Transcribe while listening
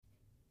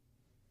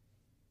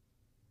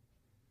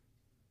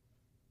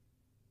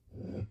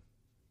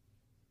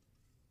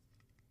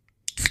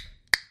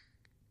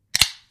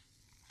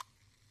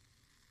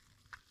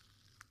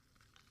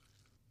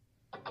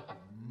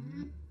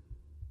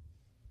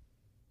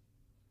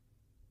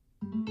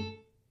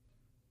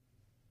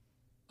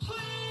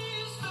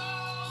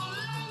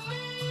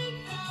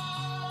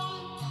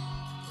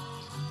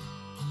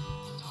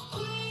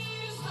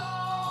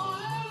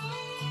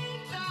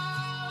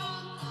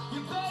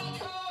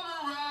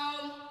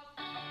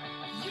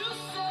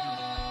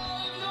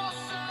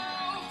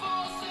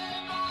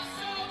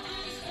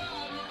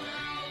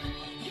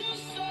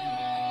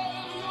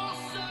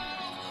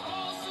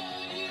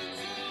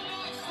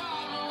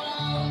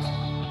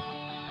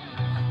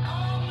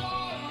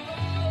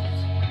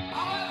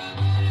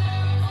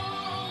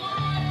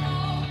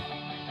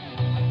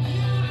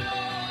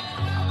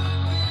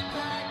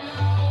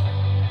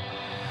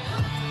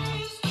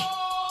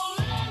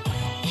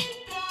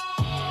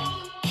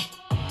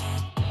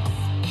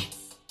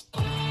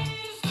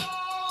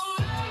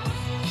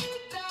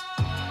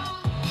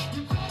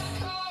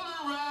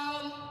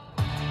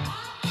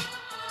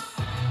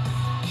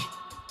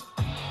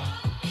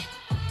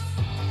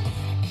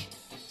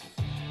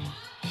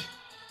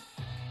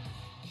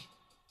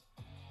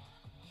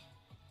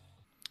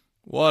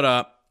What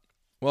up?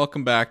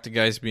 Welcome back to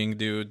Guys Being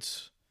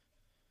Dudes.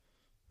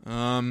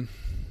 Let's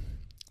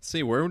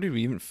see, where did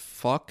we even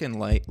fucking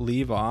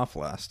leave off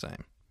last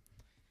time?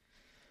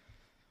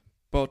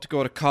 About to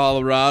go to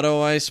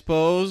Colorado, I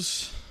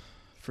suppose,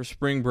 for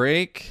spring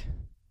break.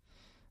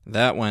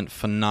 That went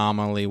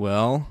phenomenally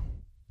well.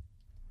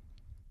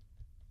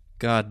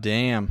 God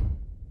damn.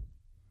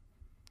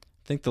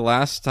 I think the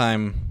last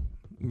time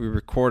we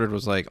recorded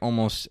was like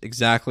almost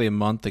exactly a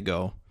month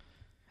ago.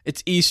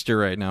 It's Easter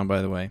right now,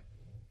 by the way.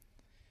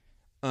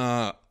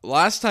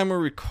 Last time we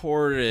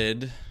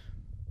recorded,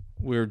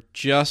 we were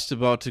just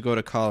about to go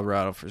to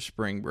Colorado for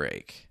spring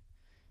break.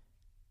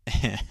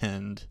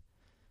 And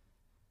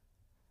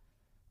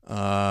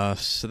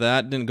so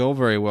that didn't go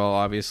very well,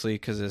 obviously,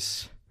 because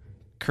this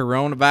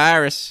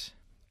coronavirus.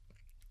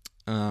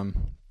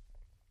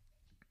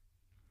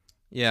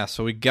 Yeah,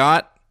 so we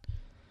got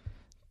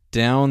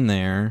down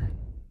there.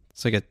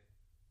 It's like a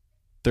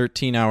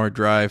 13-hour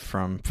drive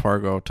from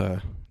Fargo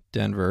to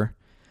Denver.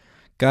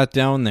 Got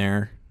down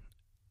there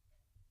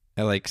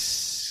at like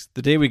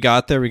the day we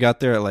got there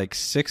at like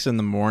 6 in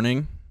the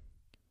morning.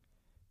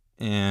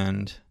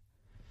 And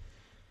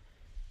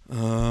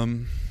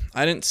I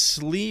didn't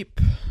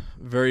sleep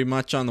very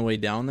much on the way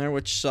down there,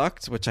 which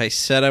sucked, which I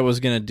said I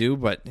was going to do,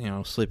 but, you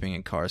know, sleeping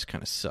in cars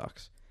kind of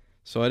sucks.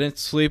 So I didn't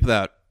sleep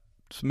that,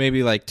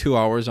 maybe like 2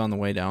 hours on the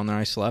way down there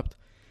I slept.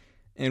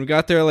 And we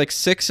got there at like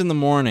 6 in the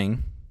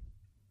morning,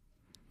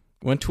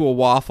 went to a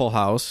Waffle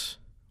House,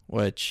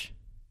 which,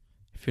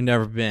 if you've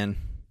never been,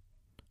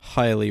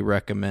 highly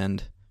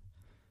recommend.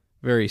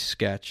 Very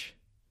sketch,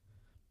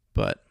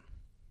 but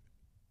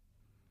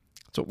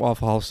that's what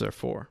Waffle House are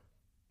for.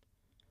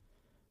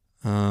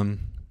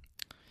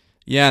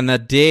 Yeah, and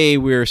that day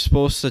we were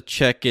supposed to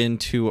check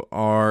into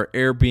our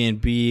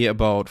Airbnb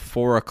about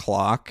 4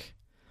 o'clock.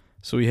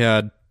 So we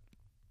had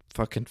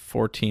fucking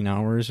 14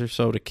 hours or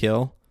so to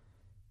kill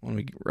when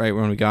we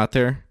got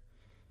there.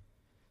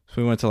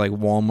 So we went to like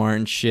Walmart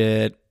and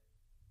shit,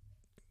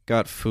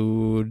 got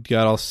food,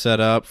 got all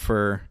set up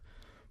for,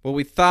 well,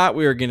 we thought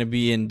we were going to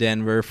be in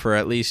Denver for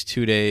at least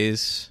 2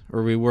 days,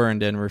 or we were in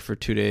Denver for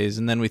 2 days,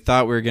 and then we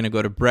thought we were going to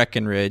go to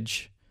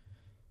Breckenridge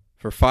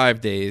for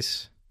 5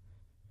 days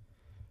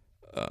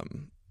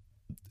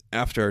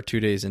after our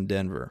 2 days in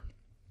Denver.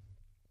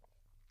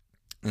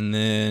 And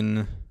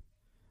then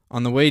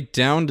on the way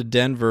down to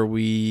Denver,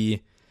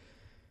 we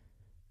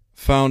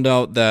found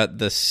out that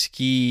the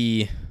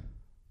ski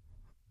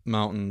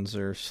mountains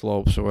or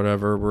slopes or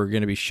whatever were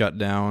going to be shut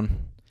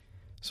down.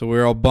 So we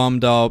were all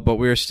bummed out, but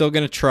we were still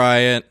going to try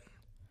it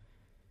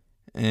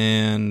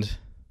and,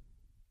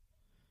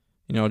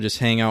 you know, just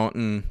hang out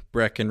in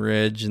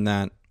Breckenridge and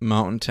that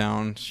mountain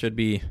town. Should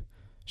be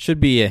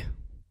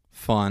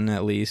fun,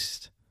 at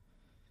least.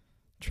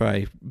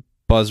 Try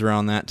buzz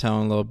around that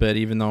town a little bit,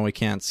 even though we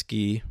can't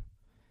ski.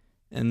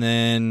 And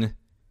then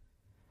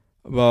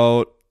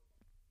about,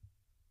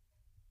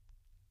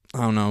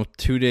 I don't know,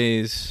 2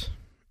 days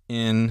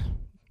in,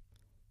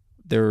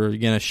 they were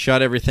going to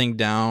shut everything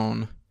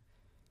down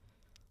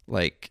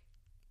like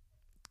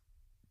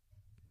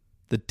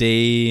the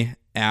day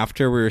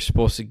after we were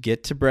supposed to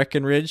get to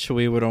Breckenridge, so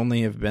we would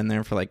only have been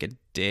there for like a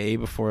day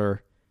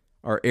before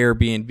our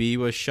Airbnb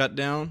was shut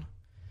down.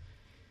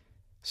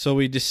 So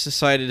we just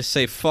decided to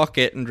say fuck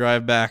it and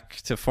drive back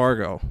to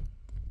Fargo,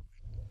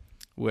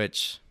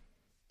 which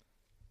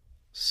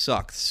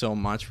sucked so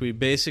much. We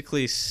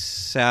basically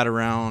sat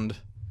around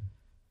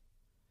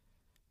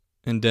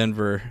in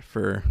Denver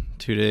for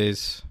 2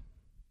 days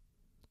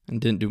and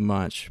didn't do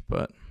much,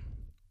 but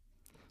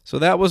so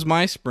that was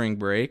my spring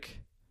break.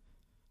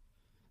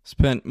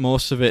 Spent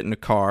most of it in the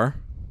car.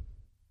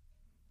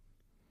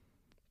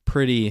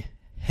 Pretty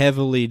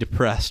heavily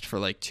depressed for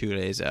like 2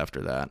 days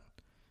after that,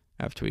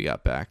 after we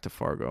got back to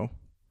Fargo.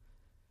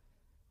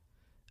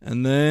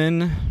 And then,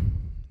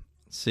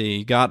 let's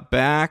see, got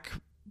back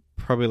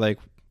probably like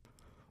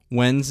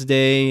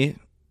Wednesday,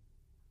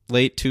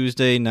 late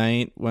Tuesday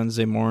night,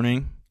 Wednesday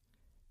morning,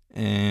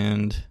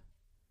 and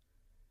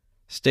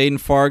stayed in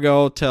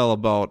Fargo till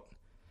about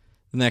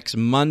the next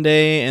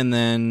Monday, and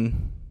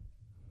then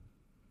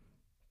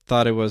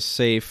thought it was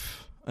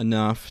safe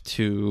enough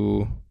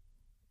to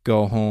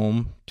go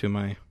home to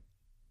my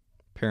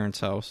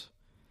parents' house.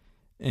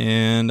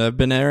 And I've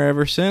been there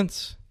ever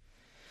since.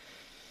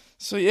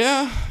 So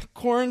yeah,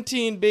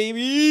 quarantine,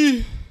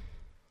 baby.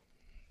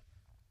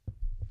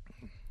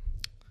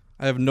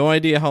 I have no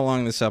idea how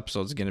long this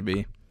episode's going to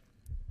be.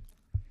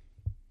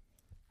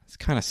 It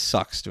kind of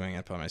sucks doing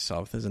it by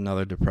myself. There's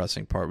another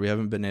depressing part. We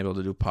haven't been able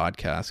to do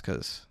podcasts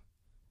because,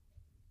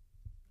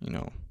 you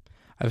know,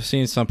 I've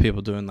seen some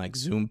people doing like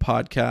Zoom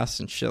podcasts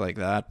and shit like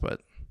that,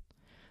 but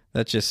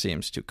that just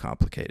seems too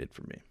complicated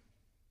for me.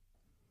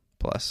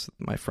 Plus,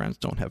 my friends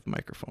don't have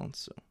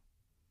microphones,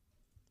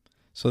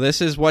 so this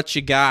is what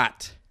you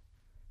got.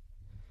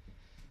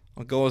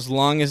 I'll go as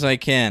long as I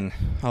can.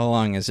 How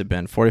long has it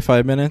been?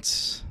 45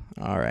 minutes?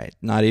 All right,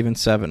 not even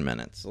 7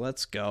 minutes.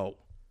 Let's go.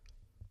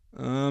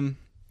 Yeah,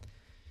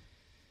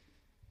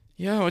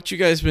 what you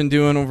guys been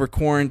doing over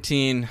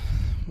quarantine?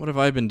 What have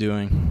I been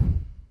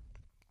doing?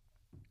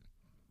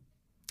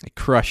 I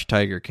crushed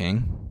Tiger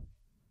King.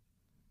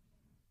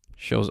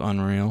 Show's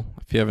unreal.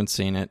 If you haven't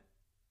seen it,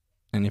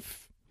 and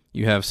if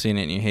you have seen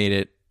it and you hate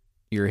it,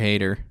 you're a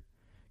hater,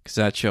 because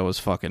that show is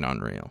fucking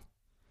unreal.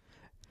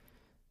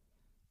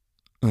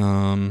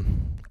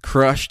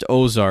 Crushed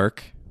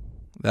Ozark.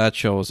 That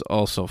show is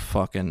also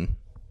fucking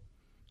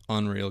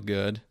unreal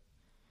good.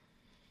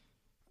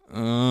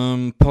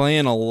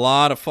 Playing a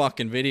lot of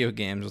fucking video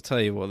games. I'll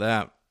tell you what,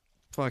 that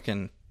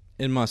fucking,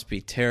 it must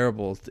be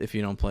terrible if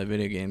you don't play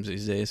video games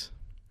these days.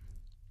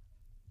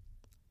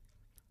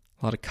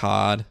 A lot of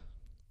COD.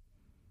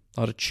 A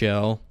lot of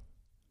chill.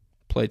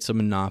 Played some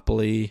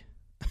Monopoly.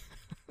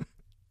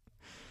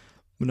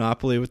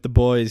 Monopoly with the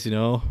boys, you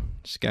know.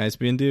 Just guys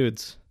being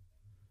dudes.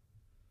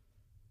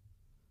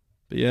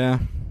 But yeah.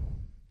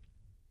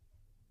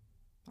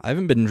 I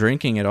haven't been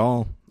drinking at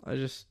all. I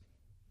just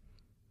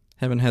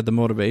haven't had the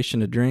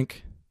motivation to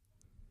drink.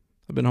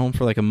 I've been home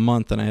for like a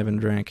month and I haven't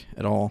drank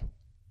at all.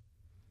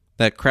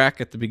 That crack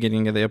at the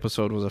beginning of the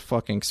episode was a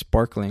fucking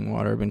sparkling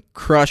water. I've been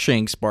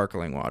crushing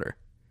sparkling water.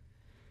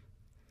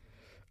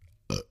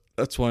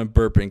 That's why I'm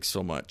burping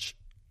so much.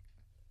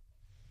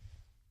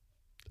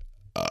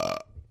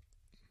 But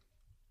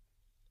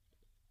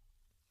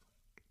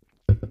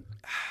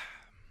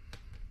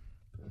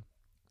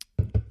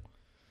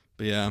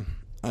yeah,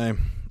 I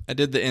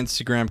did the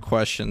Instagram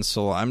questions,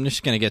 so I'm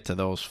just going to get to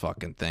those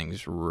fucking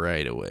things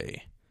right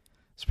away.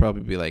 It's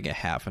probably be like a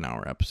half an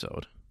hour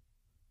episode.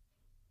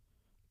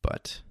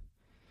 But,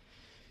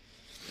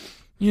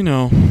 you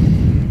know,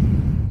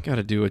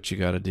 gotta do what you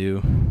gotta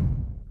do.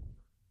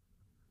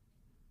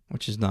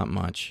 Which is not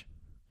much.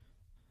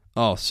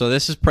 Oh, so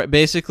this has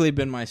basically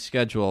been my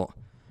schedule.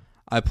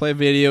 I play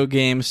video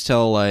games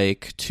till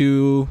like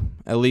 2,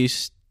 at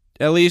least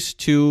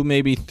 2,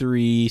 maybe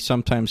 3,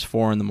 sometimes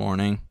 4 in the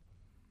morning.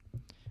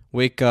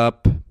 Wake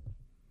up,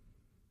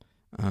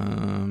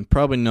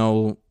 probably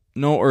no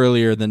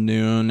earlier than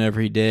noon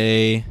every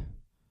day.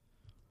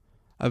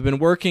 I've been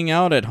working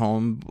out at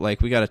home.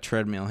 Like, we got a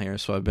treadmill here,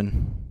 so I've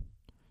been...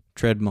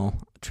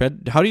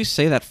 How do you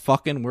say that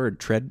fucking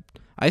word?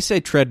 I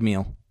say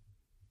treadmill.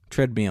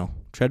 Treadmill?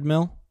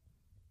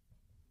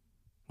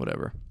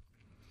 Whatever.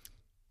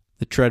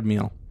 The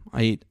treadmill.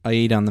 I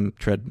eat on the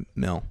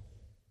treadmill.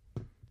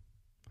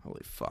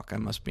 Holy fuck, I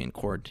must be in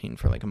quarantine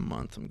for like a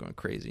month. I'm going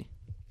crazy.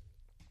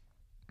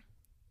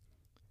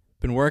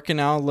 Been working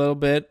out a little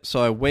bit,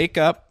 so I wake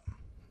up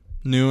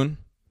noon,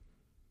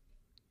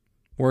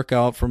 work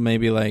out for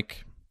maybe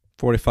like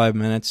 45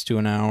 minutes to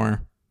an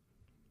hour,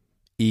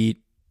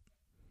 eat,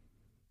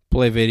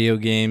 play video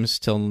games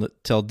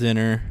till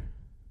dinner,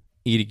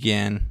 eat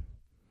again,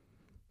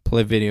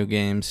 play video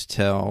games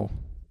till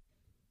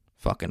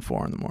fucking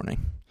 4 in the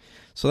morning.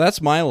 So that's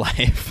my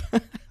life.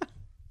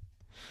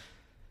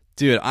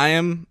 Dude, I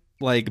am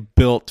like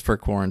built for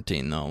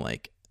quarantine though.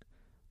 Like,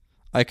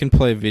 I can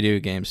play video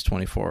games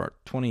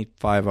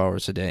 25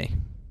 hours a day.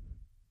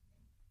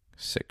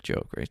 Sick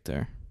joke right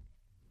there.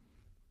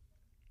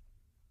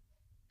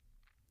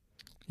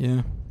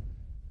 Yeah.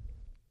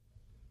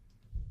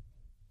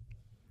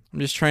 I'm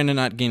just trying to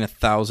not gain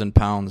 1,000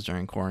 pounds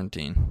during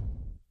quarantine.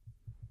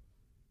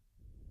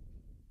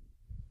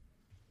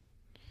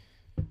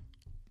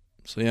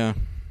 So yeah,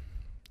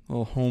 a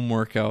little home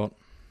workout.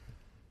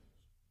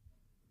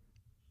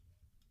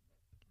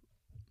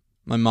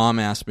 My mom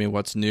asks me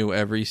what's new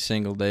every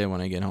single day when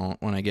I get home,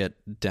 when I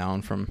get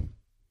down from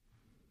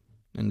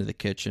into the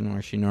kitchen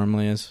where she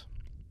normally is.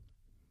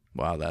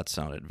 Wow, that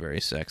sounded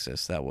very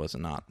sexist. That was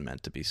not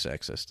meant to be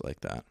sexist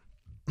like that.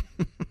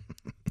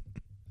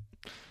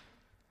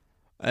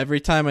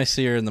 Every time I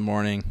see her in the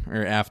morning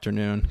or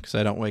afternoon, because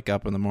I don't wake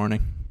up in the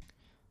morning,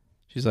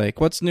 she's like,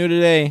 "What's new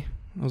today?"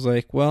 I was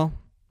like, "Well,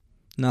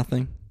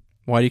 nothing.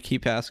 Why do you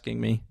keep asking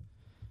me?"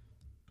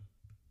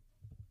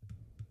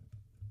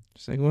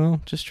 She's like,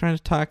 "Well, just trying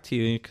to talk to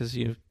you because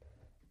you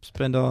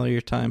spend all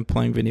your time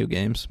playing video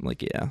games." I'm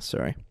like, "Yeah,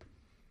 sorry."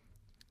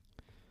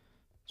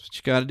 That's what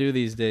you got to do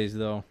these days,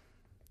 though.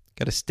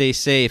 Got to stay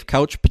safe.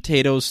 Couch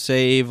potatoes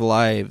save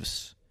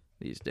lives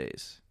these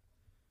days.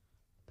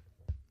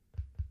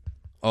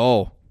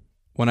 Oh,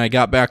 when I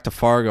got back to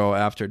Fargo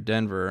after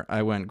Denver,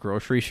 I went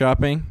grocery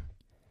shopping,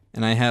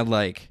 and I had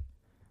like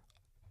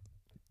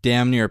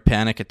damn near a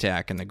panic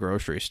attack in the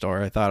grocery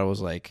store. I thought it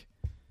was like,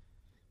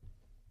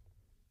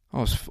 I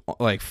was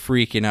like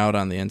freaking out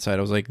on the inside.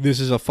 I was like, this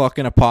is a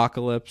fucking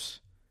apocalypse.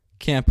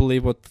 Can't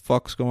believe what the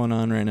fuck's going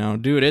on right now.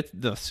 Dude,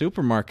 the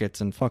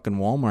supermarkets and fucking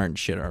Walmart and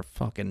shit are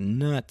fucking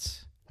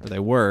nuts. Or they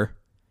were.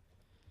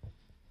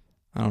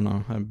 I don't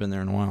know. I haven't been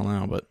there in a while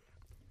now, but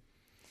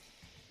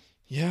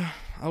yeah,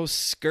 I was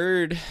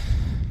scared.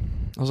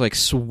 I was like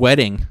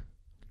sweating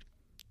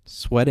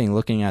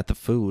looking at the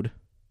food.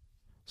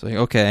 It's like,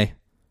 okay,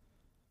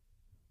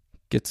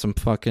 get some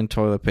fucking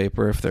toilet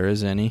paper if there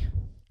is any.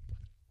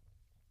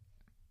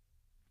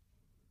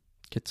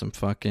 Get some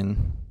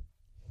fucking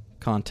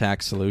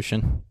contact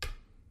solution.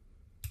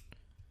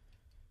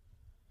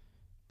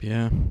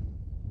 Yeah.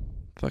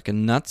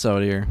 Fucking nuts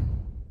out here.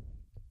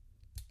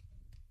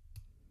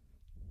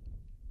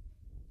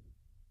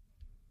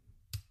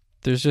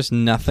 there's just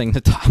nothing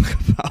to talk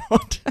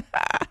about.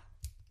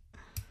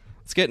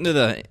 Let's get into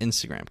the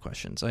Instagram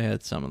questions. I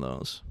had some of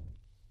those.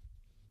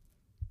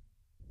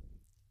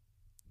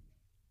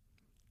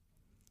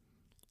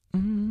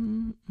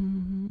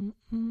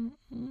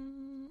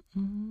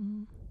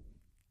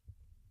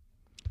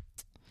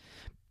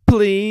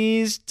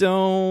 Please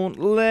don't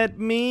let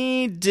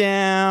me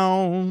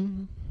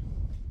down.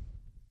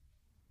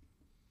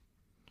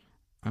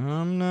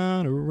 I'm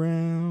not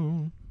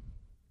around.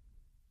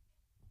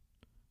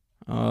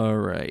 All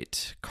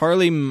right.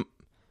 Carly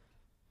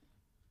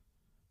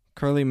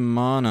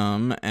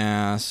Monum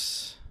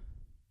asks,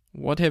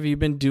 what have you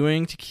been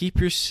doing to keep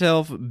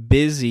yourself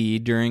busy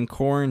during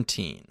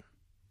quarantine?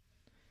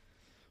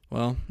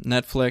 Well,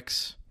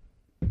 Netflix,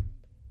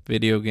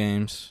 video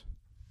games,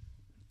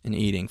 and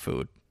eating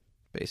food,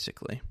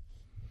 basically.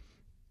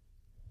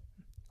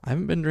 I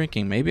haven't been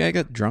drinking. Maybe I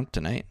got drunk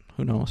tonight.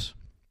 Who knows?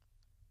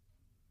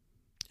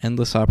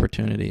 Endless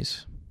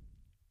opportunities.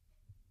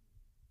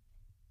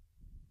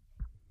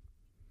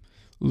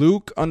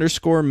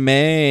 Luke_Megs.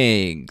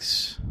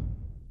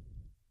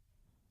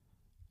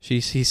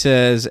 He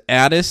says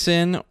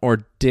Addison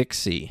or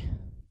Dixie.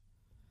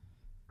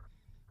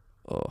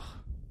 Oh.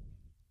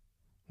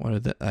 What are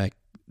their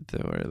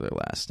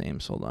last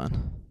names? Hold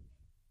on.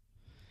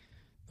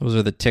 Those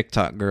are the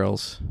TikTok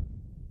girls.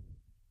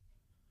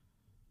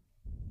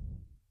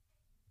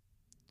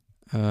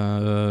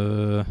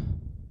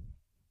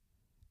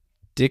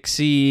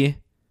 Dixie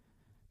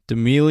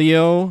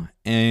D'Amelio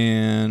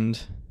and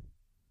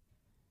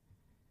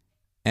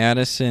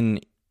Addison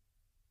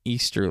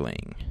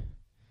Easterling.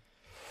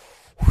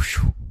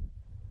 Whew.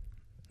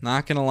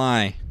 Not gonna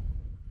lie,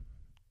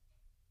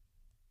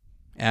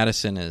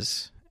 Addison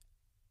is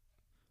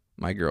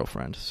my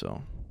girlfriend,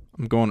 so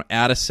I'm going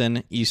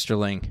Addison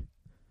Easterling.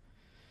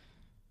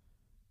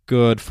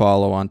 Good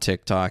follow on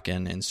TikTok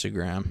and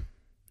Instagram.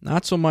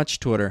 Not so much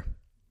Twitter.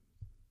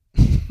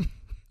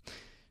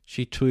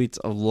 She tweets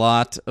a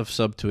lot of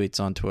subtweets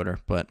on Twitter,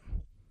 but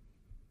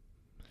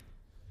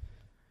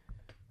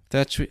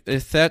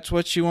if that's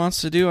what she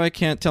wants to do, I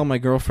can't tell my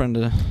girlfriend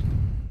to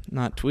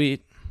not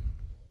tweet.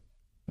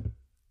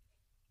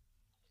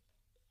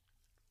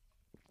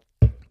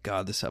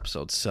 God, this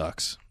episode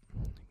sucks.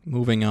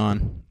 Moving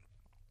on.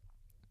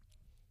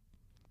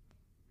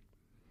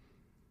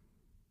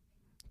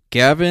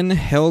 Gavin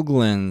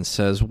Helglin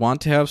says,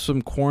 want to have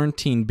some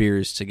quarantine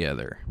beers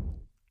together.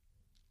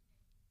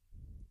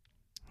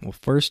 Well,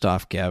 first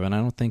off, Gavin, I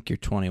don't think you're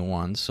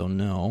 21, so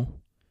no.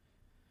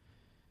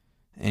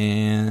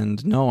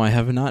 And no, I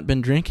have not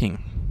been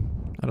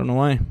drinking. I don't know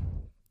why.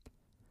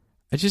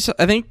 I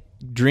think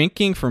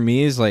drinking for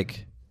me is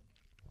like,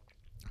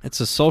 it's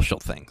a social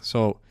thing.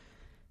 So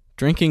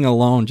drinking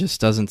alone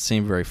just doesn't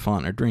seem very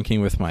fun, or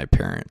drinking with my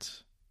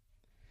parents.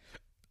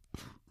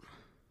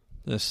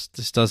 This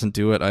doesn't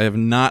do it. I have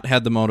not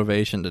had the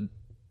motivation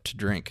to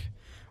drink,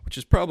 which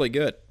is probably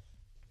good.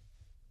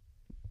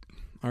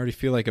 I already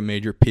feel like a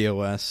major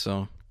POS,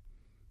 so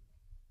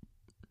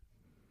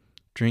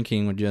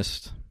drinking would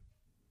just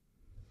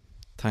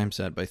times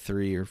that by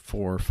 3 or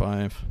 4 or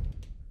 5.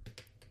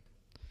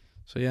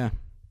 So yeah,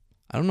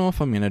 I don't know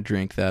if I'm gonna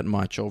drink that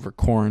much over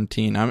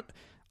quarantine. I'm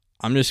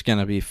just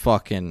gonna be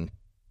fucking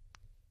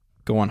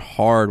going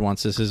hard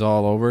once this is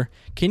all over.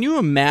 Can you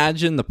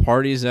imagine the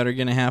parties that are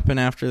gonna happen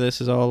after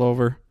this is all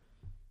over?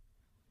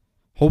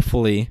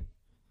 Hopefully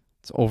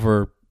it's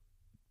over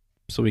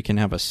so we can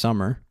have a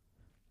summer.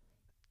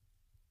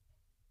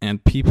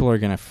 And people are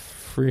going to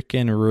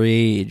freaking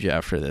rage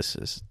after this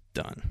is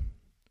done.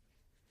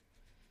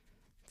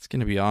 It's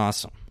going to be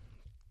awesome.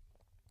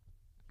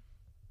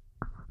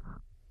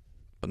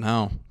 But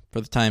now,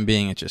 for the time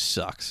being, it just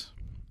sucks.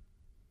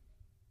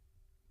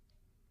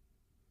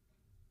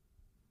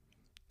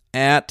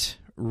 At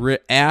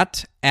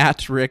Rick's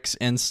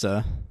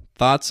Insta,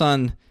 thoughts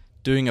on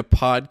doing a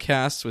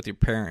podcast with your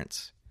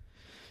parents?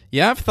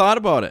 Yeah, I've thought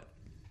about it.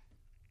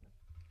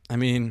 I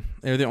mean,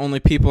 they're the only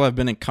people I've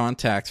been in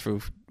contact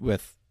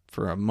with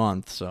for a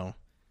month, so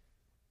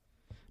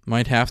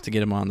might have to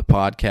get them on the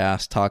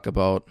podcast, talk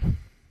about,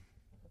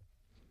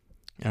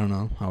 I don't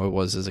know, how it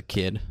was as a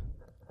kid.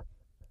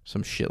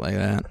 Some shit like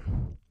that.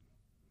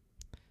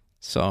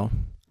 So,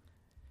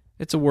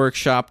 it's a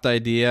workshopped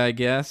idea, I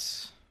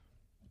guess.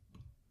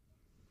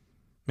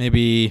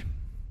 Maybe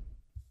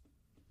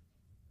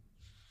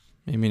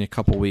in a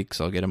couple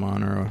weeks I'll get them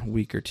on, or a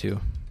week or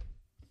two.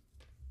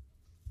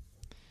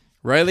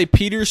 Riley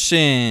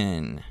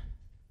Peterson.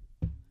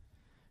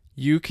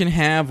 You can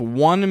have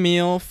one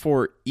meal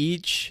for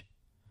each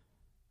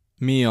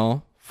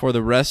meal for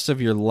the rest of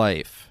your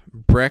life.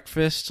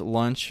 Breakfast,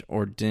 lunch,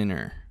 or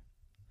dinner.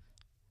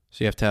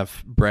 So you have to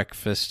have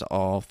breakfast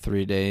all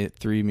 3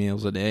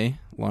 meals a day,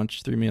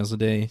 lunch 3 meals a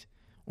day,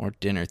 or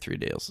dinner 3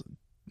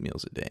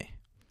 meals a day.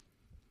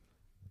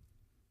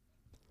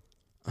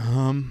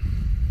 I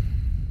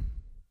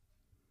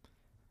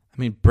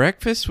mean,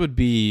 breakfast would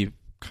be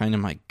kind of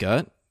my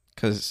gut.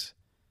 Because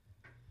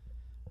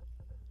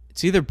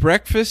it's either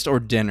breakfast or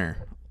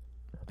dinner.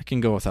 I can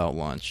go without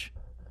lunch.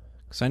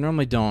 Because I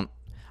normally don't.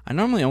 I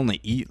normally only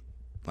eat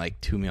like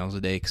 2 meals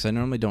a day because I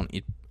normally don't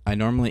eat.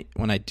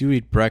 When I do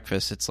eat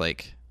breakfast, it's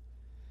like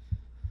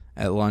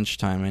at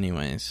lunchtime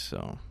anyways,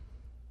 so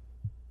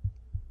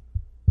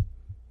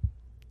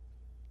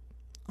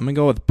I'm gonna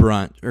go with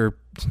brunch or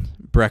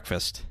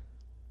breakfast.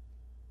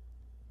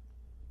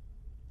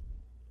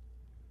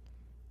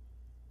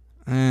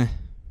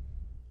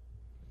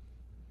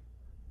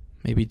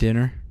 Maybe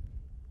dinner.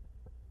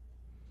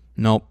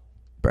 Nope,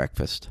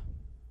 breakfast.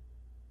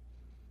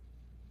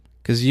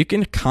 Because you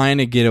can kind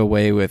of get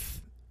away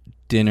with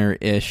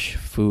dinner-ish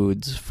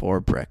foods for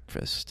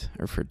breakfast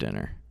or for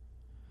dinner.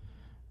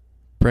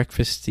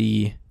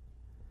 Breakfasty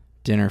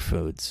dinner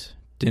foods.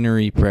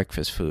 Dinnery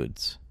breakfast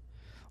foods.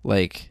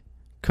 Like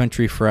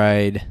country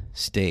fried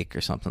steak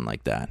or something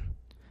like that.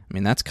 I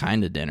mean, that's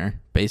kind of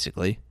dinner,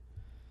 basically.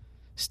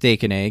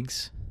 Steak and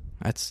eggs.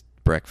 That's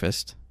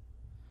breakfast.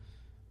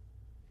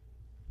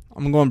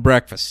 I'm going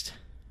breakfast.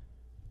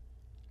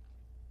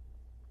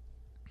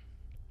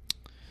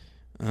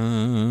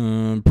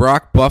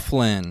 Brock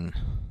Bufflin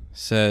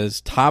says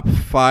top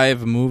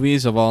 5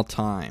 movies of all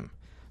time.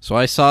 So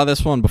I saw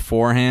this one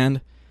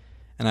beforehand,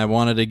 and I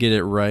wanted to get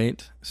it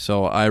right,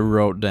 so I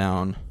wrote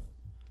down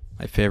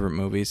my favorite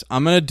movies.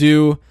 I'm gonna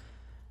do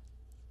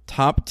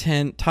top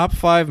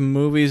 5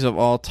 movies of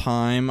all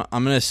time.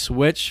 I'm gonna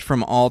switch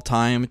from all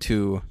time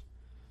to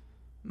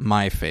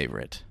my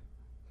favorite,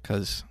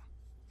 because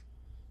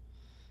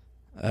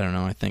I don't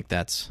know. I think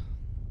that's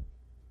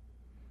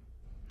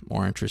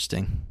more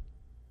interesting.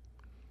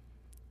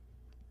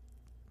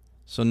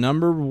 So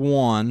number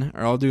 1,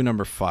 or I'll do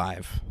number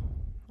 5.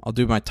 I'll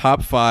do my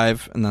top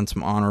 5 and then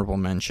some honorable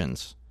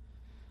mentions.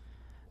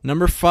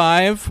 Number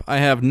 5, I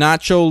have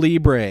Nacho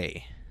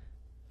Libre.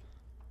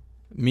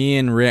 Me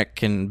and Rick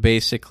can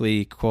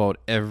basically quote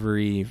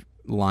every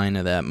line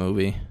of that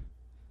movie.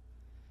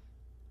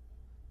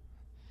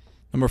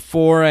 Number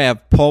 4, I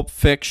have Pulp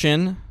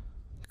Fiction.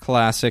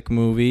 Classic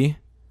movie.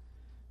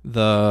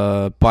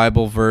 The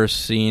Bible verse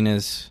scene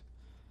is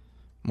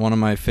one of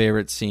my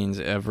favorite scenes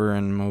ever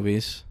in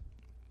movies.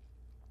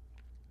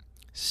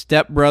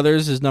 Step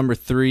Brothers is number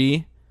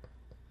 3.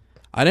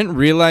 I didn't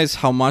realize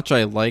how much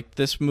I liked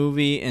this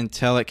movie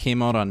until it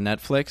came out on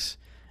Netflix,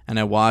 and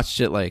I watched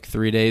it like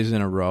 3 days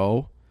in a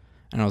row,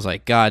 and I was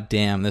like, God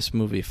damn, this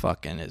movie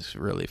fucking is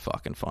really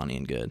fucking funny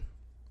and good.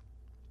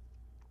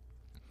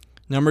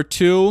 Number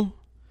 2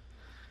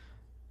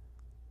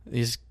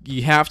 is,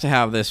 you have to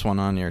have this one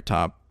on your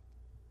top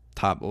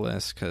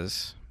list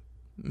because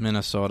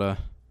Minnesota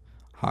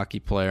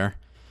hockey player.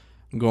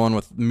 I'm going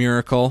with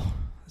Miracle.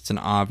 It's an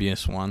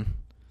obvious one.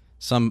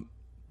 Some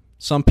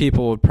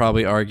people would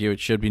probably argue it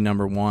should be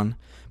number 1,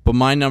 but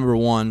my number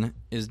 1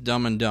 is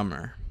Dumb and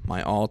Dumber,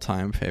 my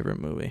all-time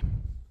favorite movie.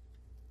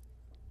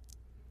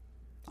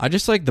 I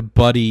just like the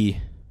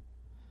buddy,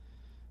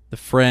 the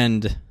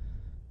friend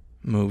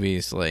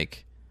movies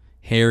like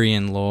Harry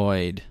and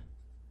Lloyd,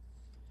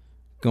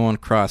 going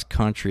cross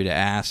country to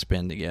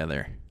Aspen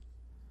together.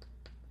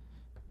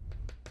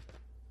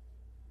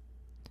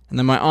 And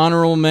then my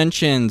honorable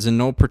mentions in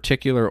no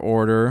particular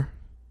order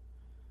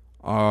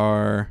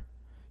are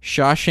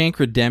Shawshank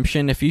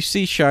Redemption. If you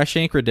see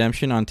Shawshank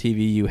Redemption on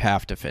TV, you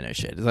have to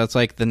finish it. That's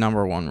like the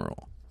number 1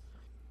 rule.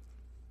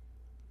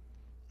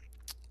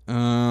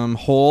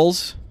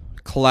 Holes,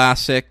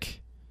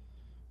 classic,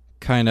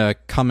 kind of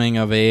coming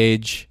of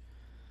age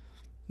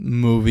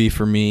movie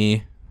for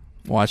me.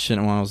 Watched it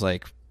when I was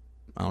like,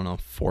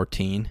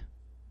 14.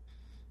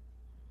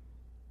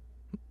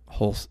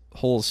 Holes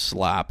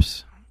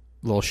slaps.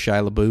 Little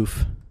Shia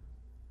LaBeouf.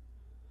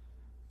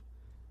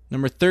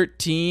 Number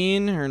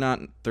 13, or not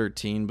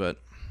 13, but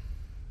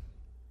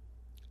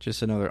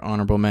just another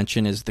honorable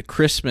mention, is The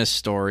Christmas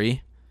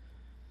Story.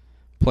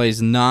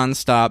 Plays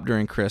nonstop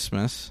during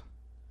Christmas.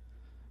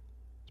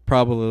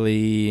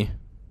 Probably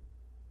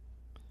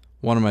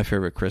one of my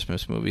favorite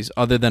Christmas movies,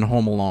 other than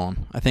Home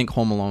Alone. I think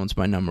Home Alone's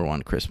my number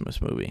 1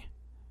 Christmas movie.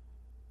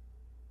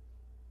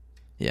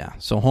 Yeah,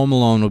 so Home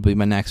Alone would be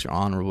my next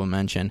honorable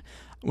mention.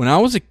 When I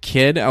was a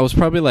kid, I was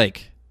probably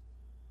like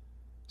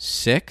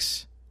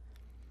 6.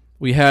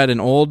 We had an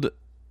old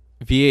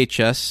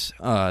VHS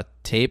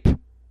tape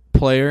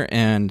player,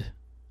 and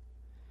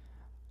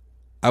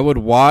I would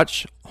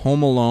watch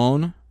Home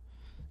Alone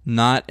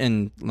not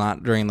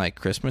during like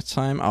Christmas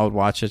time. I would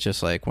watch it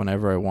just like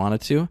whenever I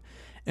wanted to.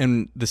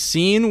 And the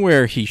scene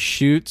where he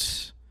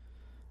shoots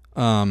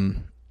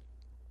the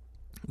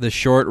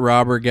short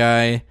robber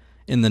guy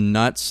in the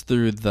nuts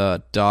through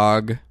the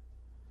doggy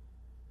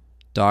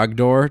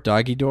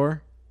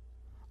door.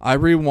 I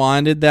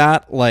rewinded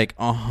that like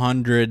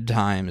 100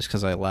 times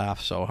because I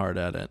laughed so hard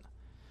at it.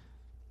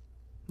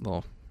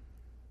 Well,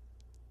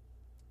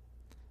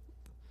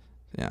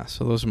 yeah,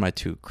 so those are my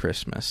 2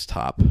 Christmas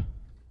top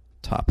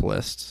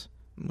lists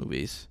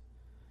movies.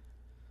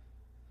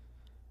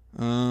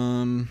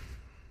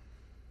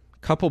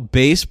 Couple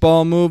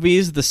baseball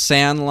movies. The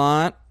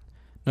Sandlot,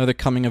 another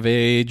coming of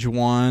age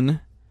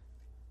one,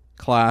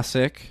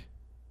 classic.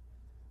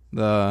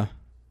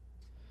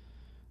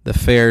 The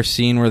fair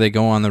scene where they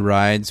go on the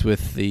rides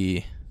with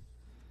the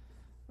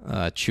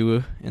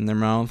chew in their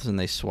mouths and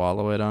they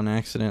swallow it on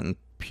accident and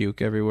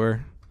puke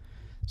everywhere.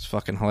 It's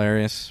fucking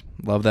hilarious.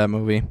 Love that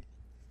movie.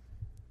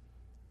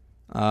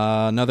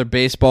 Another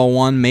baseball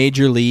one,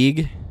 Major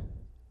League.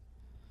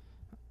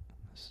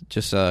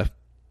 Just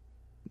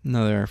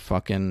another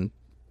fucking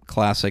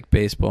classic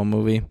baseball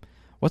movie.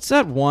 What's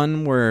that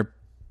one where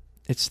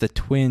it's the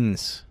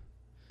Twins?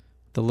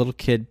 The little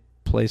kid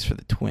plays for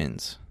the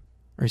Twins.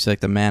 Or he's like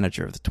the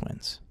manager of the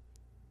Twins.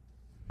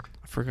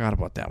 I forgot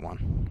about that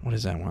one. What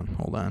is that one?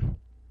 Hold on.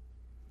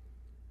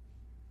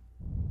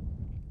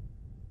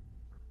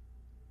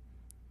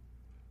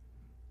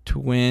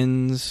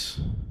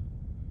 Twins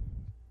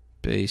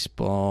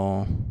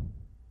baseball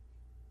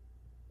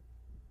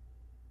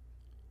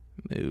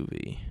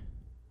movie.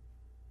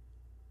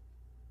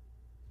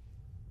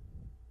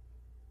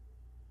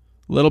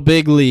 Little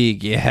Big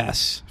League,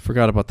 yes.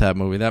 Forgot about that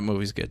movie. That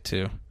movie's good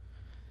too.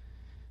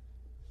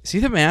 Is he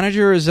the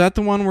manager, or is that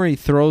the one where he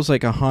throws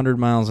like 100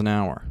 miles an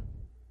hour?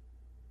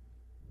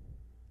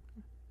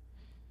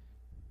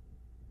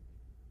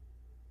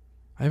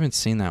 I haven't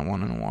seen that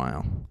one in a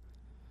while.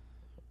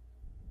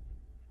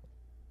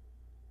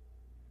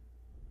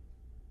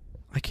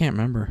 I can't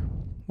remember.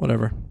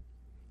 Whatever.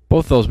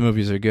 Both those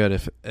movies are good.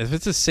 If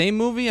it's the same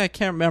movie, I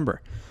can't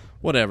remember.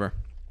 Whatever.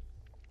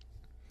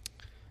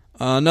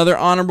 Another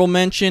honorable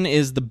mention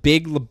is The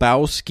Big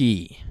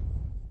Lebowski.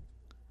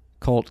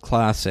 Cult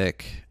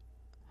classic.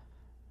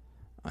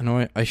 I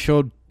know I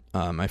showed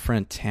my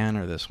friend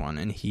Tanner this one,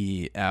 and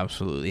he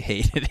absolutely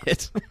hated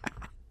it.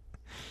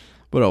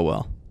 But oh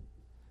well.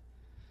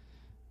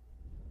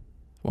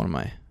 One of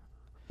my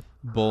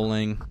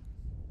bowling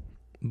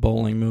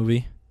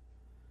movie.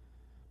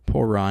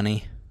 Poor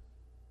Ronnie.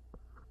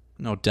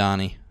 No,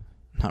 Donnie.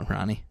 Not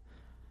Ronnie.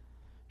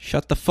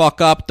 Shut the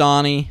fuck up,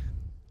 Donnie.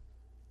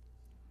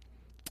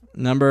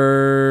 I'm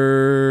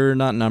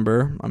not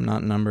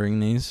numbering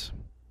these.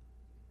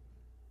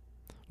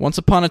 Once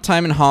Upon a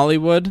Time in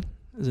Hollywood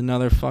is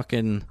another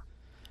fucking...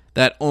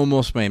 That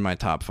almost made my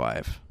top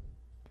 5.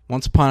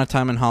 Once Upon a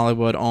Time in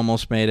Hollywood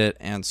almost made it,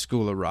 and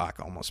School of Rock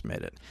almost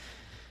made it.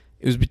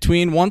 It was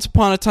between Once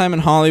Upon a Time in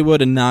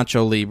Hollywood and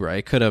Nacho Libre.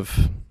 I could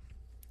have...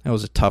 That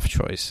was a tough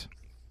choice.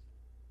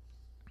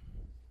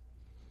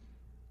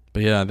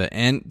 But yeah, the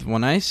end...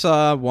 When I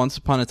saw Once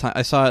Upon a Time...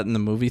 I saw it in the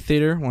movie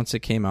theater once it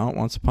came out,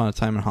 Once Upon a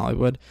Time in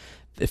Hollywood.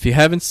 If you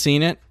haven't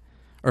seen it,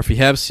 or if you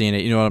have seen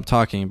it, you know what I'm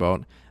talking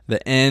about.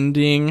 The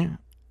ending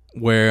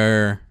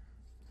where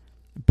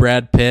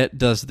Brad Pitt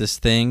does this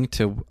thing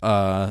to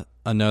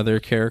another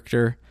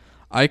character.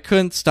 I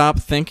couldn't stop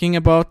thinking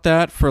about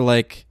that for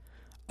like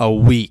a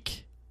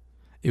week.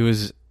 It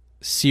was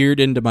seared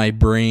into my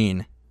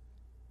brain.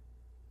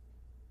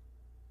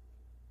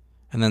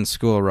 And then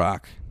School of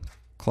Rock.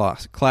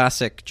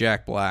 Classic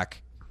Jack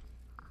Black.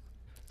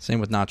 Same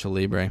with Nacho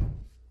Libre.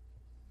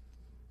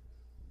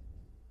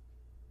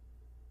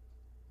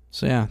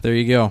 So yeah, there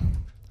you go.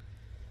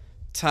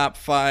 Top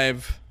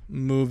 5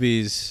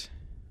 movies.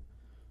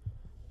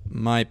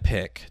 My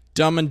pick.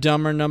 Dumb and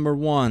Dumber, number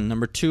 1.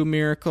 Number 2,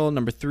 Miracle.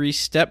 Number 3,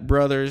 Step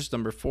Brothers.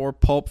 Number 4,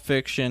 Pulp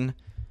Fiction.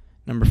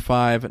 Number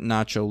 5,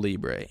 Nacho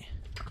Libre.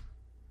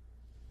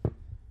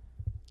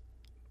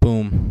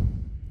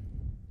 Boom.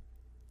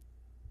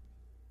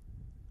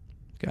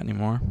 Got any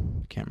more?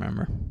 Can't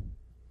remember.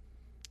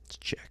 Let's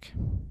check.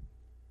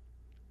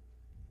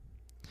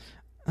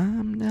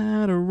 I'm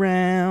not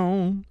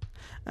around.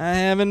 I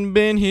haven't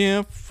been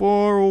here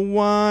for a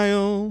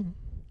while.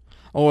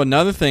 Oh,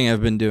 another thing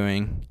I've been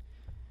doing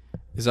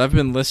is I've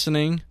been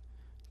listening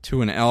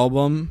to an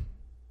album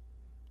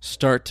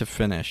start to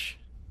finish.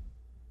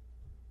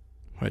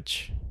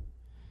 Which,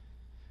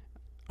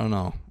 I don't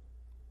know.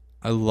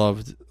 I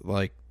loved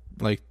like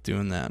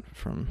doing that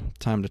from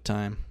time to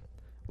time.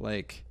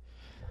 Like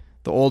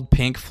the old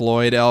Pink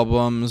Floyd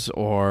albums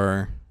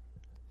or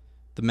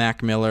the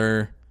Mac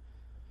Miller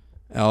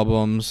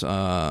albums,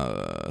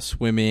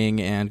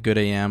 Swimming and Good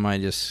AM.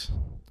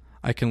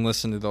 I can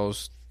listen to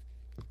those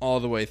all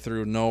the way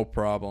through, no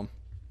problem.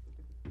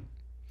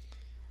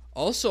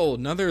 Also,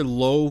 another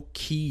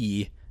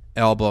low-key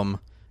album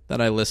that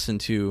I listen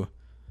to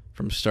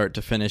from start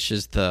to finish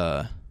is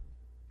the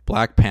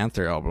Black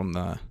Panther album.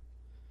 The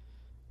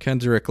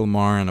Kendrick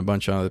Lamar and a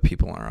bunch of other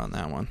people are on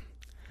that one.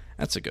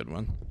 That's a good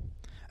one.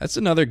 That's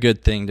another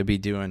good thing to be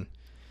doing.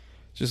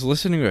 Just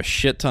listening to a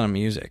shit ton of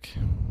music.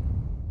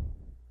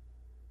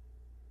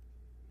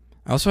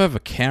 I also have a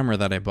camera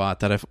that I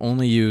bought that I've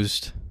only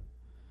used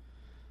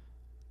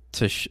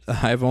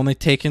I've only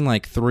taken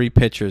like 3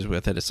 pictures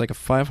with it. It's like a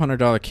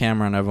 $500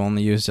 camera, and I've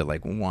only used it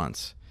like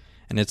once.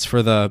 And it's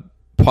for the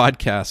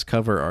podcast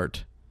cover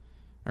art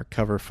or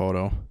cover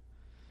photo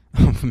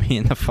of me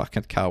in the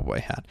fucking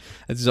cowboy hat.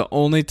 It's the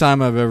only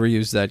time I've ever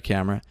used that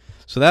camera.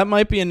 So that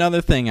might be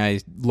another thing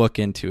I look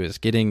into, is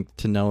getting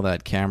to know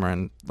that camera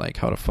and like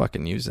how to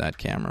fucking use that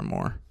camera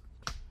more.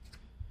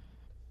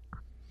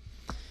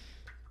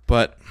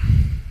 But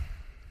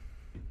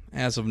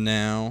as of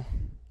now,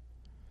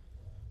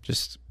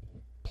 just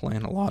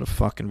playing a lot of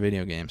fucking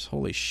video games.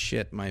 Holy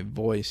shit, my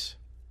voice.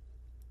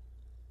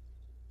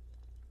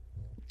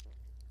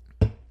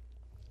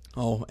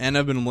 Oh, and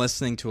I've been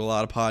listening to a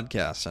lot of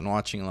podcasts and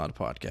watching a lot of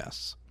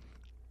podcasts.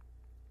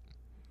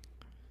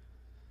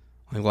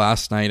 Like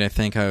last night, I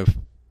think I've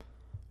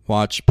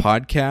watched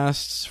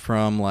podcasts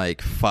from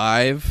like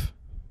 5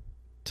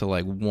 to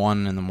like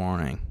 1 in the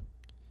morning.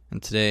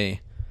 And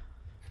today,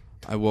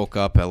 I woke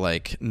up at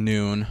like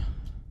noon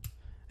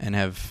and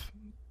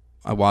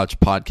I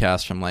watched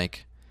podcasts from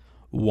like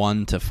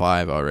 1 to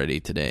 5 already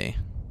today.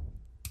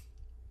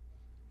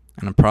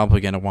 And I'm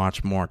probably going to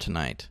watch more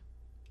tonight.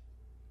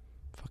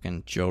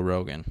 Fucking Joe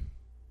Rogan.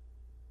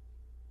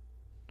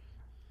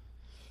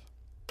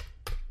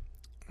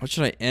 What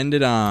should I end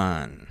it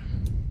on?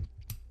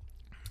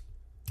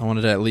 I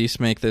wanted to at least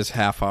make this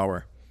half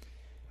hour.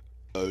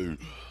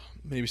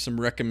 Maybe some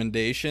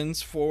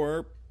recommendations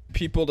for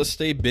people to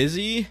stay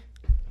busy.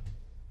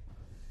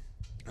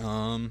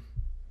 I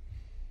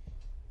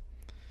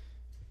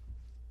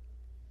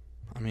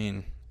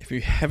mean, if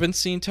you haven't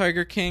seen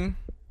Tiger King,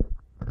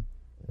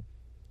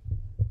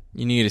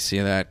 you need to see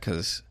that,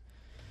 because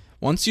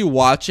once you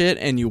watch it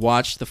and you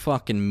watch the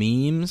fucking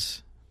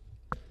memes,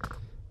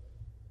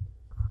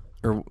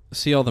 or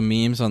see all the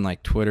memes on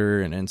like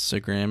Twitter and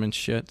Instagram and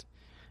shit,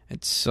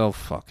 it's so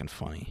fucking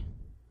funny.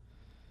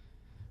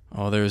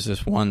 Oh, there's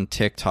this one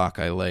TikTok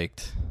I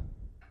liked.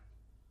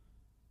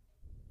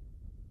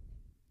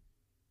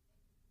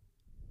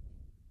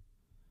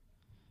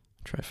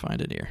 Try to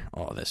find it here.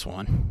 Oh, this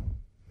one.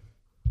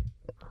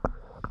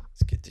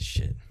 Let's get this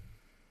shit.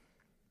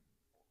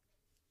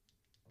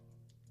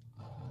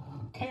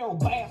 Carol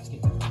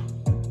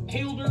Baskin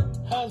killed her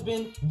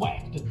husband,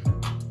 whacked him.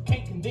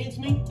 Can't convince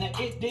me that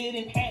it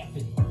didn't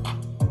happen.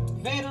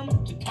 Fed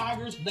them to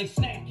tigers, they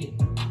snacked it.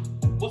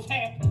 What's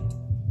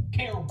happening?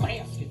 Carol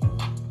Baskin.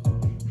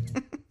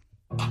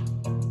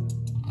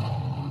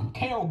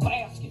 Carol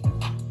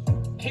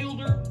Baskin killed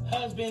her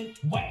husband,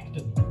 whacked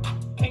him.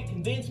 Can't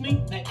convince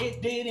me that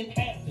it didn't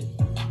happen.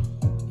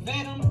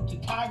 Fed them to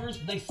tigers,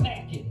 they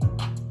snacked it.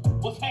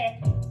 What's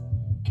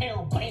happening?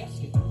 Carol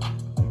Baskin.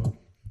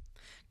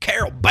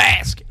 Carol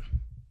Baskin.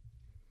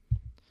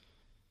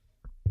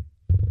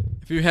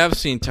 If you have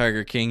seen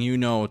Tiger King, you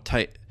know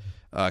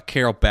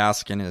Carol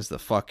Baskin is the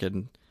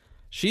fucking...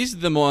 She's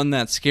the one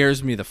that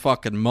scares me the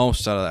fucking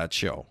most out of that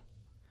show.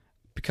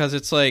 Because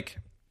it's like...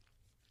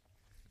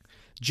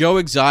 Joe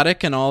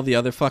Exotic and all the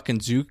other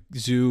fucking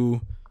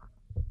zoo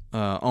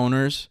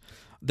owners,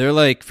 they're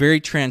like very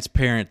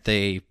transparent.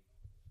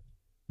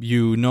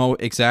 You know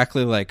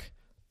exactly like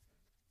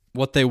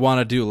what they want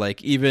to do.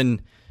 Like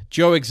even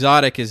Joe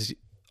Exotic is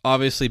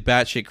obviously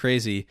batshit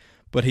crazy,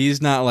 but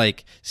he's not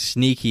like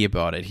sneaky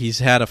about it. He's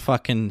had a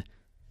fucking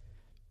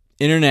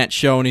internet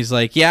show and he's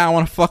like, yeah, I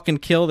want to fucking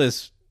kill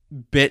this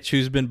bitch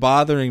who's been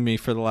bothering me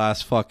for the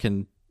last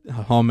fucking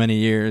how many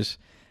years.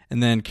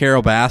 And then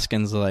Carol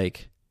Baskin's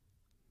like,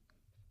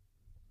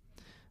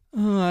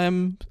 oh,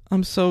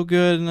 I'm so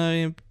good and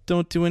I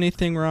don't do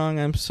anything wrong.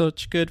 I'm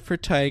such good for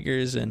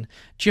tigers, and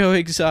Joe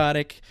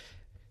Exotic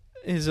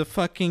is a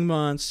fucking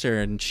monster,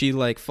 and she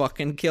like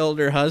fucking killed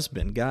her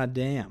husband. God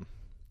damn.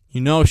 You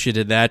know she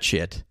did that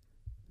shit.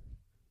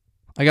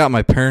 I got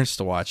my parents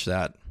to watch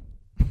that.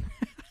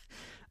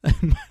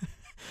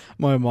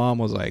 My mom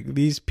was like,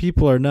 these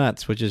people are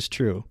nuts, which is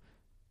true.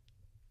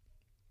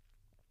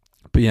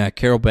 But yeah,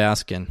 Carol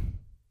Baskin.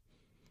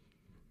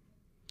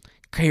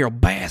 Carol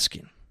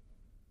Baskin.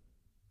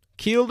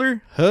 Killed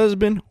her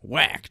husband,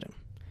 whacked him.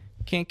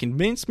 Can't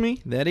convince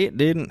me that it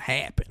didn't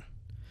happen.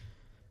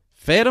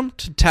 Fed them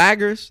to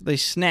tigers, they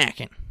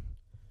snacking.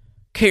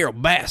 Carol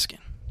Baskin.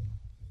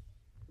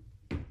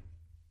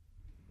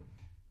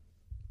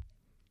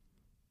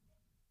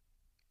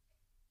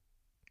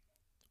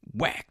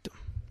 Whacked him.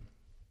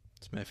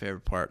 That's my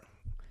favorite part.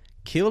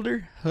 Killed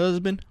her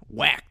husband,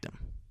 whacked him.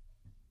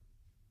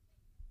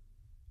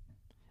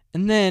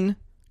 And then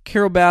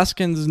Carol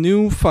Baskin's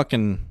new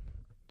fucking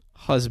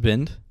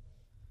husband...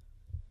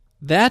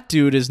 That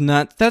dude is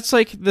nut. That's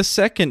like the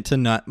second to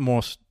nut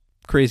most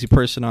crazy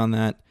person on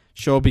that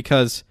show,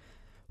 because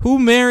who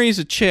marries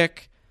a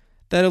chick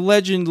that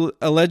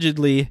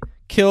allegedly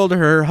killed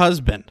her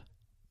husband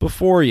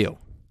before you?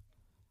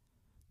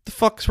 The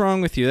fuck's wrong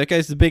with you? That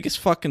guy's the biggest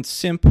fucking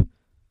simp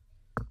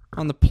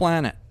on the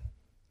planet.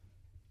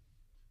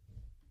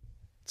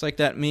 It's like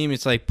that meme.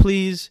 It's like,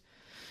 please,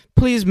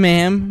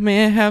 ma'am,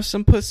 may I have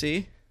some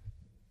pussy?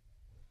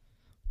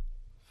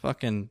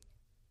 Fucking...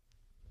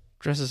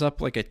 dresses up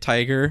like a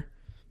tiger,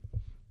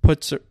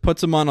 puts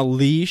him on a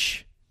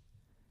leash.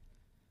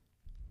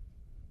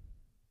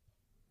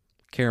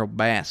 Carol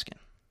Baskin.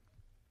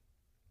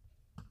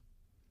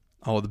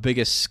 Oh, the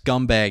biggest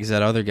scumbag's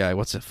that other guy.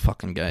 What's that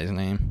fucking guy's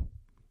name?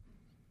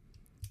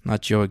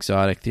 Not Joe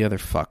Exotic, the other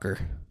fucker.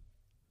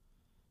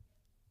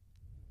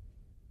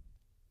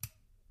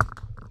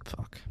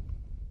 Fuck.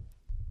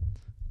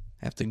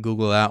 I have to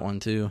Google that one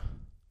too.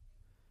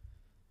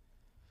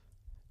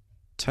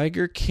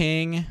 Tiger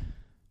King...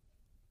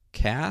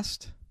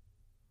 cast?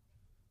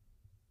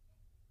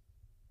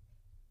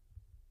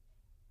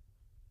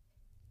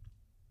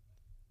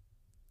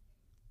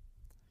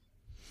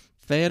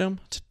 Fed them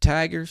to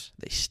tigers,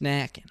 they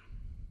snacking.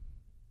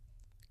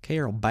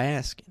 Carol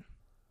Baskin.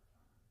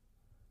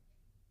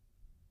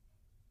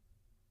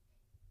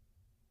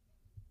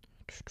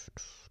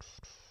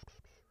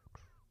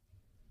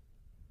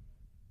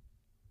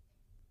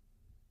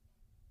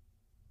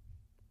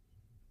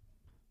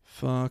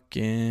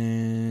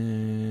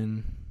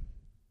 Fucking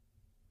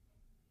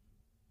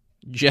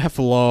Jeff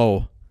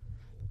Lowe.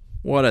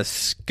 What a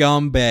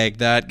scumbag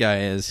that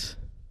guy is.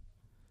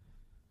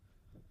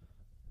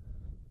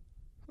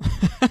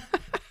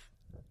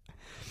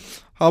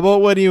 How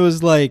about when he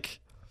was like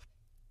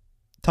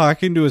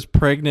talking to his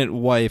pregnant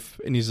wife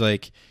and he's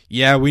like,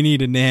 yeah, we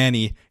need a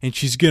nanny and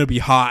she's going to be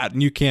hot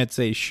and you can't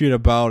say shit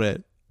about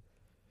it.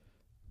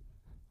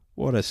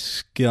 What a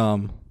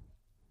scum.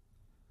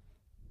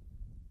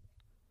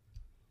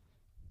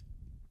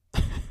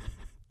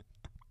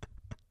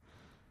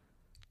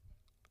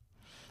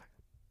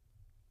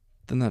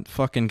 Then that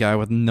fucking guy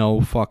with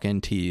no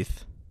fucking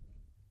teeth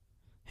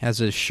has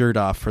his shirt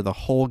off for the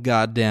whole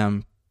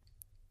goddamn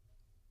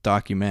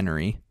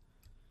documentary.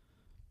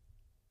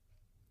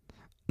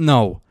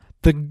 No,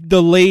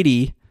 the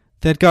lady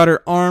that got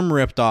her arm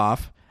ripped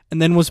off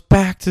and then was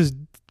back to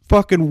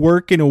fucking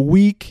work in a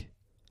week.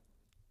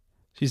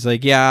 She's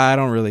like, yeah, I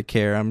don't really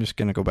care. I'm just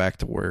going to go back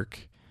to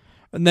work.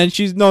 And then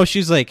she's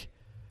like,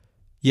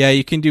 yeah,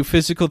 you can do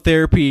physical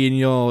therapy and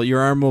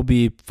your arm will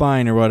be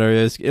fine or whatever it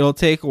is. It'll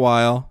take a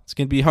while. It's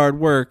going to be hard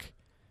work.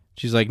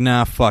 She's like,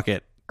 nah, fuck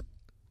it.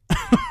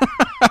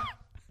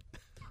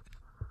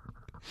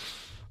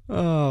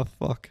 Oh,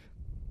 fuck.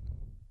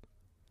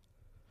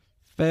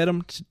 Fed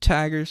them to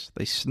tigers,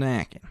 they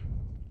snacking.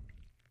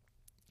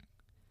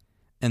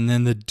 And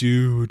then the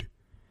dude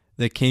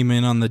that came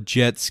in on the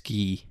jet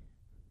ski.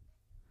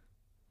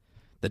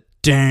 The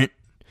dun,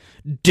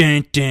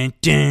 dun, dun,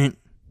 dun.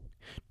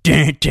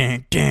 Dun,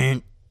 dun,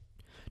 dun.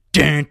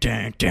 Dun,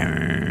 dun,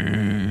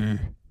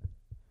 dun.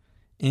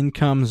 In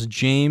comes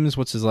James.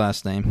 What's his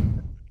last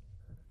name?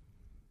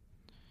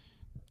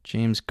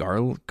 James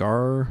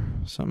Gar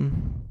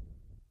something?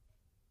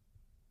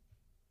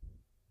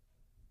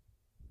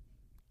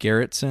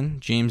 Garrettson.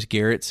 James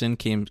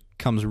Garrettson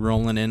comes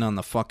rolling in on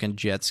the fucking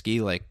jet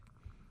ski like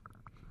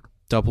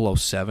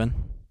 007.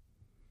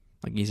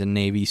 Like he's a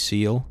Navy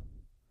SEAL.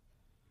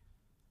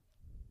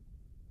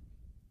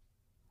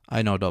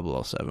 I know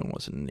 007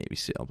 wasn't a Navy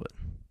SEAL, but...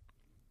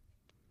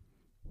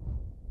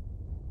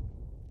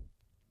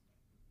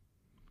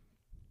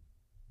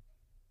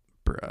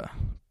 Bruh.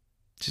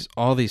 Just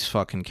all these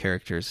fucking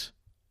characters.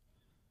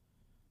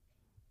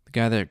 The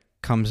guy that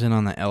comes in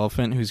on the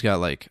elephant who's got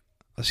like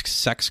a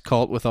sex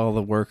cult with all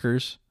the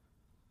workers.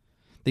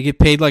 They get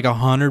paid like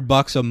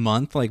 $100 a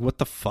month. Like, what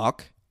the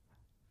fuck?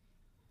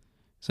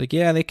 It's like,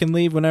 yeah, they can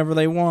leave whenever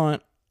they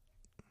want.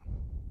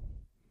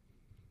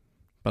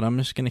 But I'm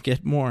just going to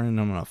get more and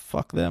I'm going to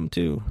fuck them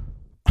too.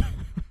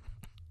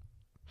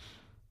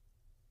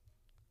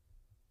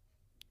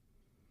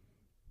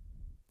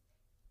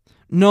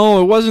 No,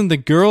 it wasn't the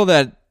girl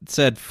that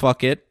said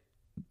fuck it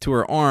to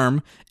her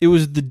arm. It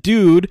was the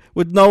dude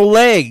with no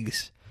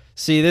legs.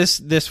 See,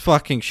 this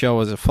fucking show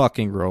is a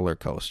fucking roller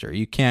coaster.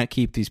 You can't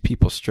keep these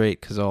people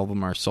straight because all of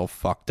them are so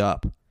fucked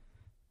up.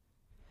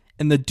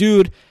 And the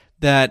dude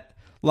that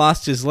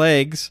lost his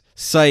legs,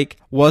 psych,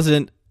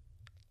 wasn't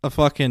a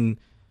fucking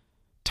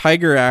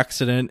tiger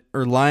accident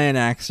or lion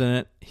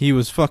accident. He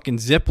was fucking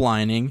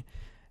ziplining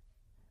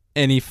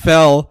and he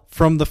fell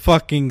from the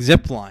fucking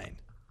zip line.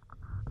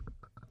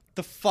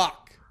 The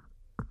fuck?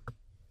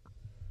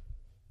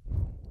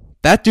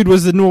 That dude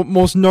was the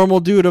most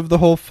normal dude of the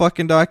whole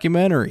fucking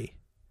documentary.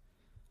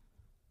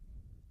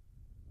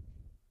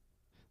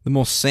 The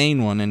most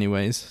sane one,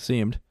 anyways,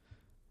 seemed.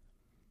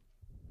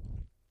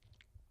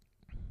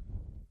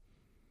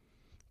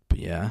 But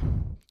yeah,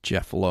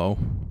 Jeff Lowe.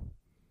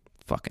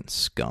 Fucking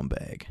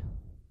scumbag.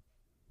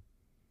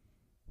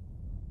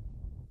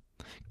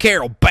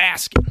 Carol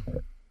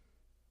Baskin.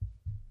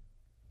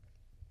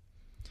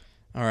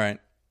 All right.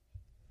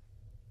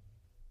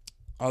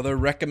 Other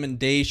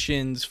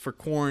recommendations for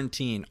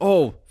quarantine.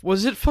 Oh,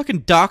 was it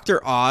fucking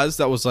Dr. Oz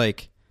that was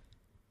like,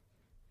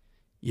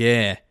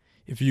 yeah,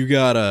 if you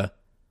got a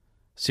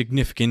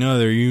significant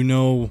other, you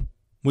know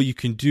what you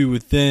can do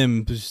with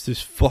them is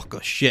just fuck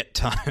a shit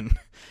ton.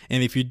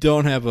 And if you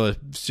don't have a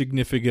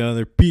significant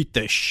other, beat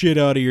the shit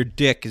out of your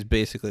dick is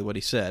basically what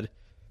he said.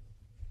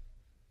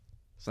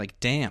 It's like,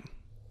 damn.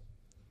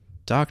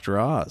 Dr.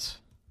 Oz.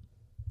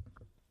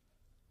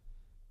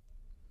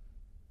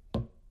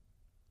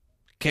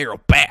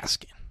 Carol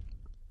Baskin.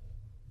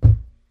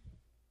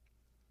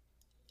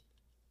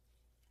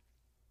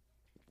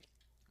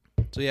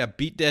 So yeah,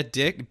 beat that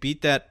dick,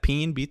 beat that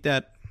peen, beat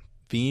that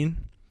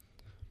fiend.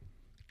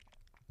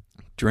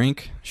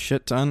 Drink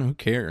shit ton, who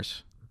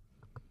cares?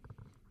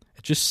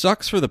 It just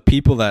sucks for the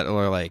people that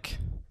are like,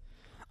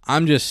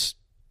 I'm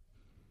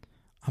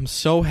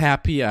so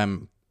happy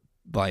I'm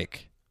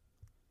like,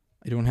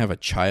 I don't have a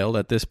child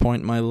at this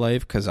point in my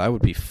life because I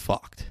would be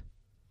fucked.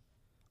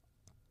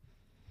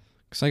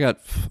 Because I got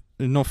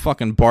no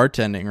fucking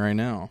bartending right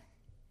now.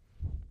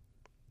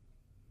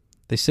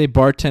 They say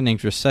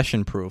bartending's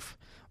recession proof.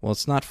 Well,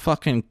 it's not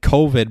fucking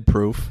COVID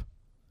proof.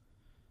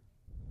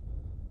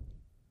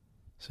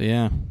 So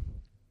yeah.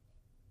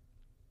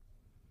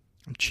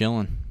 I'm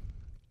chilling.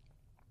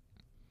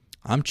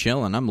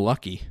 I'm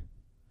lucky.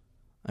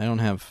 I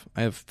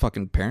have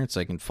fucking parents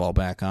I can fall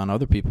back on.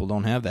 Other people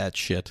don't have that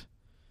shit.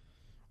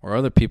 Or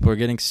other people are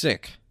getting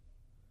sick.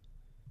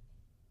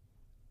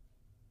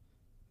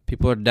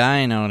 People are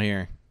dying out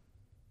here.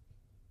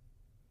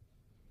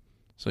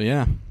 So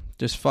yeah,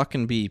 just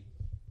fucking be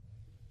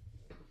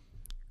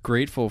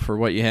grateful for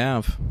what you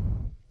have.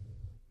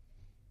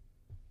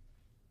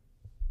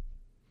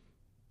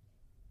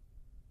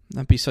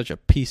 Not be such a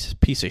piece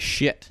of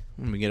shit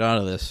when we get out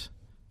of this.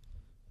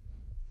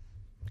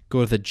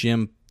 Go to the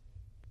gym.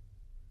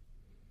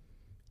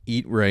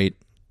 Eat right.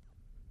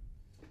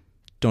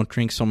 Don't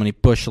drink so many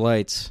Busch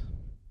Lights.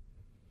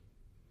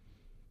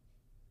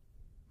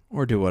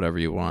 Or do whatever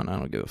you want. I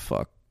don't give a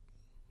fuck.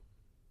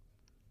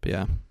 But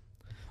yeah.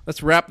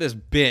 Let's wrap this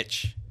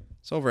bitch.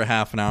 It's over a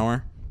half an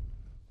hour.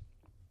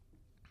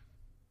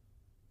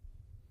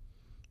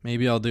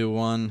 Maybe I'll do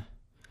one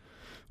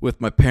with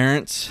my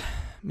parents.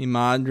 Mi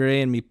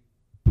madre and mi...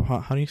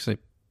 How do you say?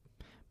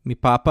 Mi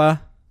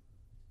papa?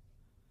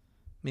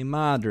 Mi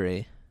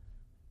madre.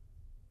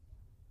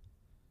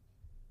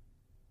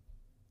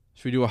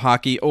 Should we do a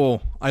hockey?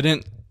 Oh,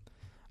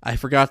 I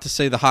forgot to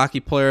say the hockey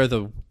player,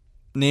 the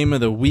name of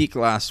the week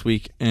last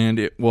week, and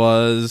it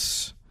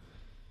was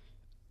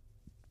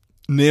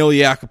Nail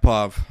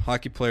Yakupov.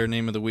 Hockey player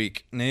name of the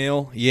week.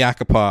 Nail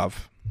Yakupov.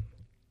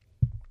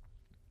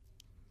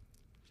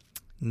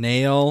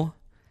 Nail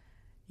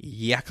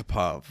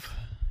Yakupov.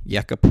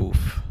 Yakupov.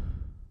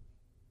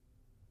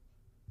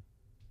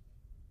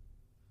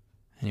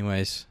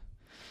 Anyways,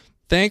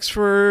 thanks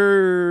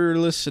for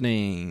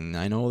listening.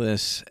 I know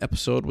this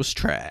episode was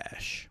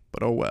trash,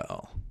 but oh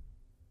well.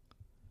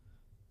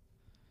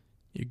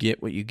 You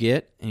get what you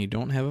get, and you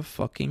don't have a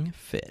fucking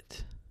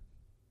fit.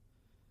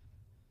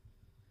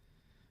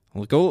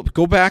 Well,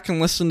 go back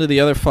and listen to the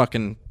other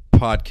fucking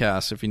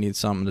podcasts if you need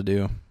something to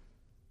do.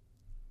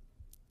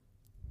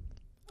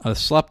 The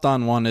Slept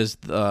On one is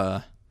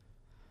the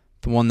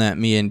one that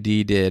me and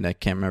D did. I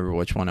can't remember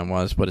which one it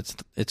was, but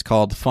it's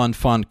called Fun,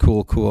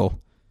 Cool.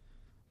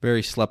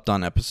 Very slept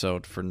on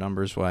episode for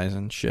numbers wise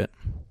and shit.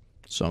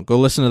 So go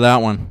listen to that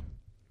one.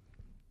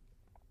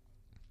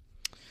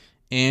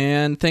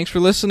 And thanks for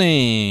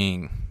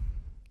listening.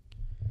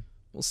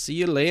 We'll see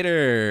you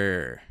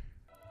later.